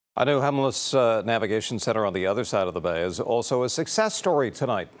A new homeless navigation center on the other side of the bay is also a success story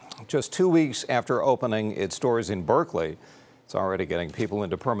tonight. Just 2 weeks after opening its doors in Berkeley, it's already getting people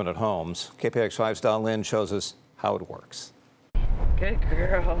into permanent homes. KPIX 5's Don Lynn shows us how it works. Good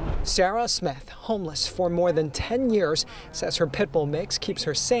girl. Sarah Smith, homeless for more than 10 years, says her pit bull mix keeps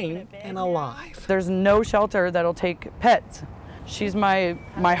her sane and alive. There's no shelter that'll take pets. She's my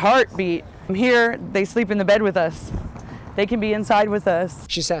heartbeat. I'm here, they sleep in the bed with us. They can be inside with us.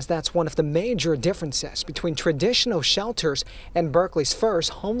 She says that's one of the major differences between traditional shelters and Berkeley's first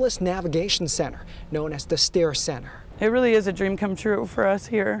homeless navigation center, known as the Steer Center. It really is a dream come true for us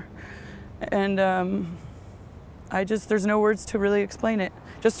here. And there's no words to really explain it.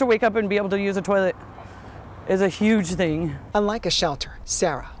 Just to wake up and be able to use a toilet is a huge thing. Unlike a shelter,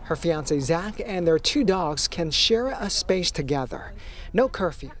 Sarah, her fiance Zach, and their 2 dogs can share a space together. No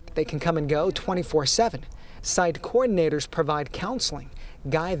curfew. They can come and go 24/7. Site coordinators provide counseling,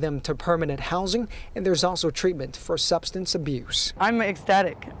 guide them to permanent housing, and there's also treatment for substance abuse. I'm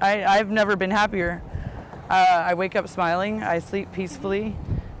ecstatic. I've never been happier. I wake up smiling, I sleep peacefully.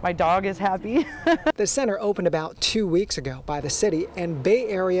 My dog is happy. The center opened about 2 weeks ago by the city and Bay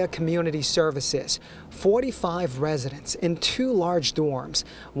Area Community Services. 45 residents in 2 large dorms,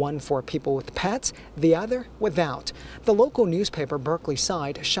 one for people with pets, the other without. The local newspaper Berkeley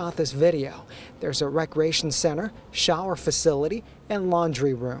Side shot this video. There's a recreation center, shower facility, and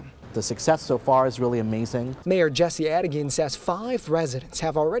laundry room. The success so far is really amazing. Mayor Jesse Adigan says 5 residents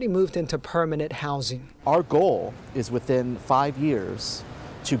have already moved into permanent housing. Our goal is within 5 years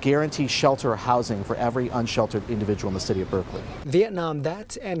to guarantee shelter or housing for every unsheltered individual in the city of Berkeley. Vietnam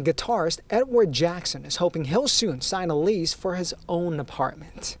vet and guitarist Edward Jackson is hoping he'll soon sign a lease for his own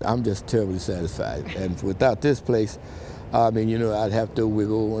apartment. I'm just terribly satisfied. And without this place, I'd have to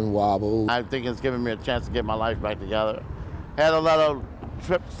wiggle and wobble. I think it's given me a chance to get my life back together. Had a lot of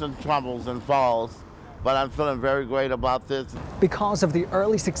trips and tumbles and falls, but I'm feeling very great about this. Because of the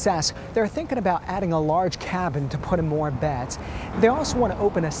early success, they're thinking about adding a large cabin to put in more beds. They also want to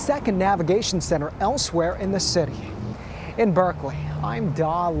open a second navigation center elsewhere in the city. In Berkeley, I'm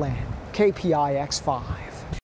Don Lynn, KPIX 5.